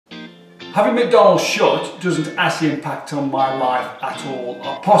Having McDonald's shut doesn't actually impact on my life at all.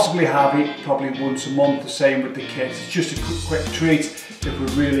 I'll possibly have it probably once a month, the same with the kids. It's just a quick treat if we're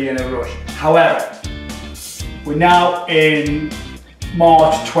really in a rush. However, we're now in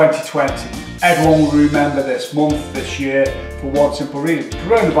March 2020. Everyone will remember this month, this year, for one simple reason,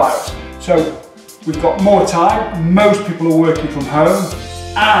 coronavirus. So we've got more time, most people are working from home,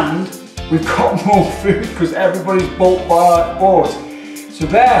 and we've got more food because everybody's bought. So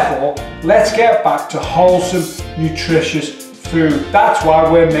therefore, let's get back to wholesome, nutritious food. That's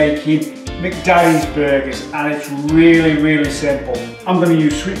why we're making McDaddies burgers, and it's really simple. I'm going to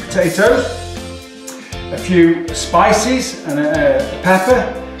use sweet potatoes, a few spices and a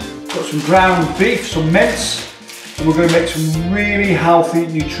pepper, got some ground beef, some mince, and we're going to make some really healthy,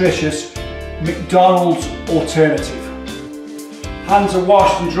 nutritious McDonald's alternative. Hands are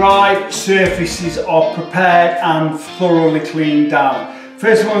washed and dried, surfaces are prepared and thoroughly cleaned down.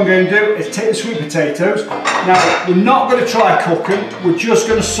 First thing I'm going to do is take the sweet potatoes. Now, we're not going to try cooking, we're just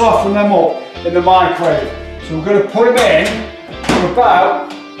going to soften them up in the microwave. So we're going to put them in for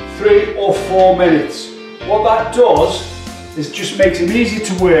about 3 or 4 minutes. What that does is just makes them easy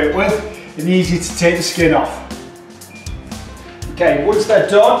to work with and easy to take the skin off. Okay, once they're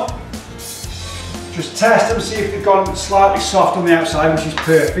done, just test them, see if they've gone slightly soft on the outside, which is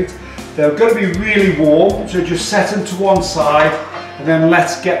perfect. They're going to be really warm, so just set them to one side and then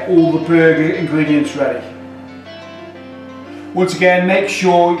let's get all the burger ingredients ready. Once again, make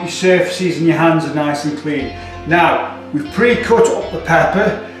sure your surfaces and your hands are nice and clean. Now, we've pre-cut up the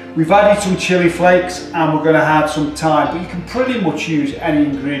pepper, we've added some chili flakes, and we're going to add some thyme, but you can pretty much use any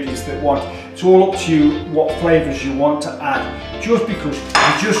ingredients that you want. It's all up to you what flavours you want to add, just because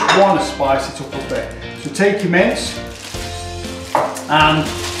you just want to spice it up a bit. So take your mince and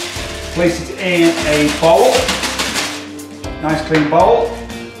place it in a bowl, nice clean bowl.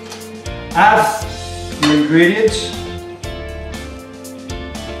 Add your ingredients,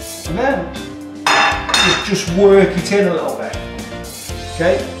 and then just work it in a little bit.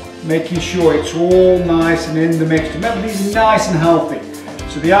 Okay, making sure it's all nice and in the mix. Remember, these are nice and healthy.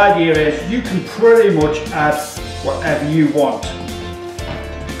 So the idea is you can pretty much add whatever you want,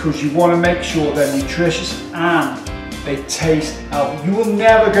 because you want to make sure they're nutritious and they taste healthy. You will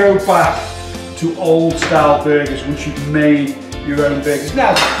never go back to old style burgers once you've made your own burgers.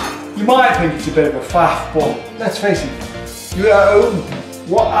 Now, you might think it's a bit of a faff, but let's face it, you're at home.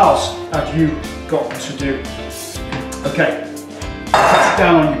 What else have you got to do? Okay, put it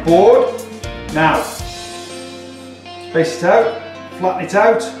down on your board. Now, space it out, flatten it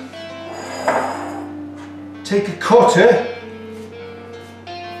out. Take a cutter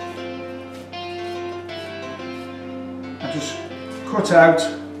and just cut out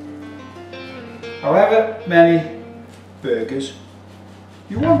however many burgers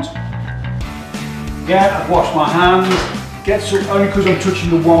you want. Again, I've washed my hands. Get some, only because I'm touching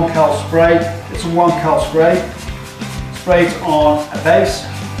the 1 cal spray, get some 1 cal spray, spray it on a base.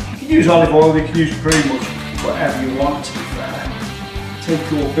 You can use olive oil, you can use pretty much whatever you want, to be fair.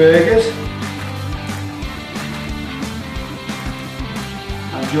 Take your burgers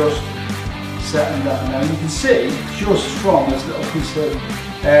and just set them down. Now you can see, just from this little piece of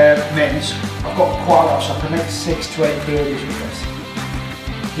mince, I've got quite a lot, so I can make 6 to 8 burgers with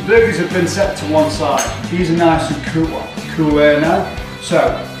this. The burgers have been set to one side. These are nice and cool air now. So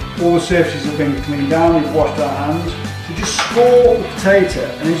all the surfaces have been cleaned down, we've washed our hands. So just score the potato,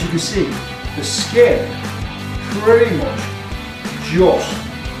 and as you can see, the skin pretty much just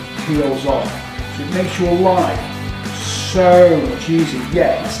peels off. So it makes your life so much easier.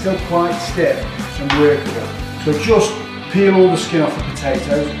 Yeah, it's still quite stiff and workable. So just peel all the skin off the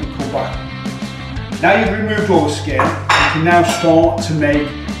potatoes and pull back. Now you've removed all the skin, you can now start to make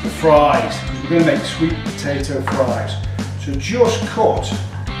the fries, because we're going to make sweet potato fries. So just cut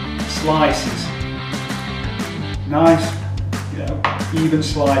slices, nice, even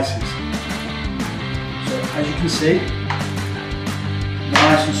slices. So as you can see,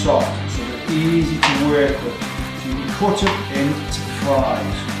 nice and soft, so they're easy to work with. So you can cut them into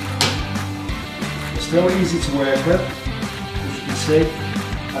fries. They're still easy to work with, as you can see,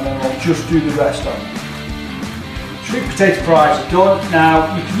 and then I'll just do the rest on them. Sweet potato fries are done.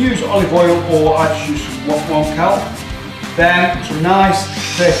 Now you can use olive oil, or I just use some 1 cal. Then some nice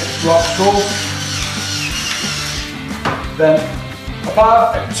thick rock salt. Then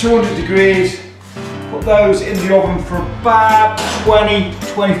about at 200 degrees, put those in the oven for about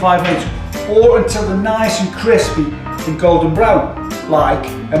 20-25 minutes, or until they're nice and crispy and golden brown, like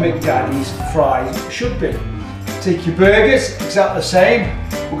a McDaddies fries should be. Take your burgers, exactly the same.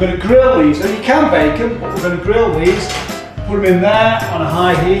 We're going to grill these, and you can bake them, but we're going to grill these, put them in there on a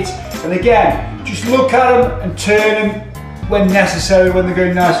high heat, And again, just look at them and turn them when necessary, when they're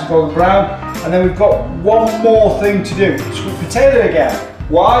going nice and golden brown. And then we've got one more thing to do, sweet potato again.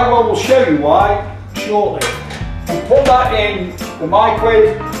 Why? Well, we'll show you why shortly. And put that in the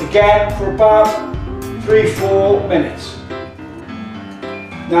microwave again for about 3-4 minutes.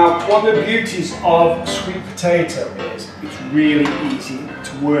 Now, one of the beauties of sweet potato is it's really easy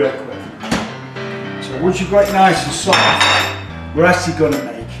to work with. So once you've got it nice and soft, we're actually going to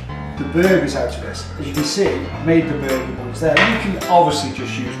make the burgers out of this. As you can see, I've made the burger buns there. You can obviously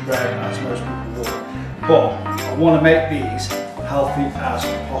just use bread, as most people would, but I want to make these healthy as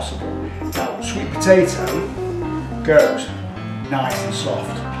possible. Now, sweet potato goes nice and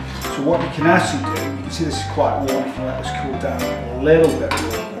soft. So what you can actually do, you can see this is quite warm, you can let this cool down a little bit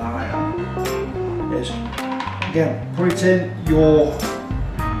more than I am, is again, put it in your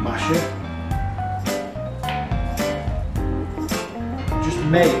masher, just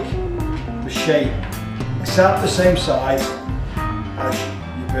make the shape exactly the same size as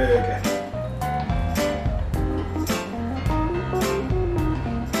your burger.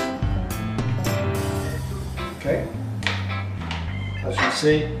 Okay. As you can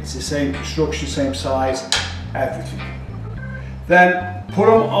see, it's the same construction, same size, everything. Then put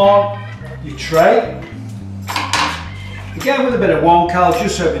them on your tray, again with a bit of 1 cal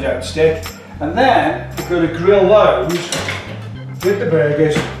just so they don't stick, and then we're going to grill those with the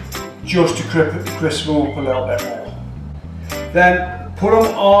burgers just to crisp them up a little bit more. Then put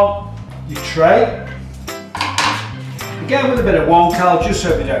them on your tray, again with a bit of 1 cal just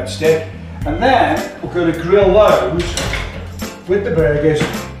so they don't stick, and then we're going to grill those with the burgers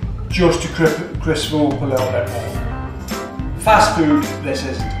just to crisp them up a little bit more. Fast food this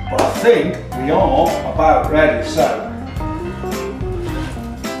isn't, but I think we are about ready. So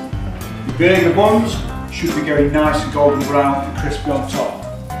the burger buns should be going nice and golden brown and crispy on top.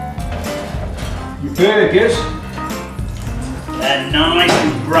 Your burgers, they're nice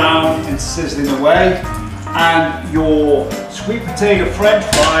and brown and sizzling away, and your sweet potato French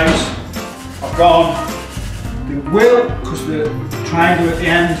fries are gone. They will, because the triangle at the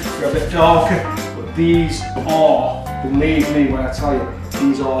end, go a bit darker, but these are, believe me when I tell you,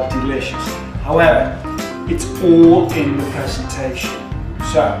 these are delicious. However, it's all in the presentation.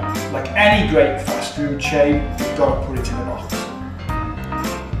 So, like any great fast food chain, you've got to put it in a box.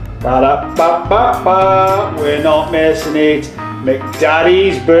 Ba-da-ba-ba-ba, we're not missing it.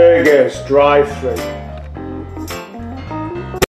 McDaddies Burgers drive-through.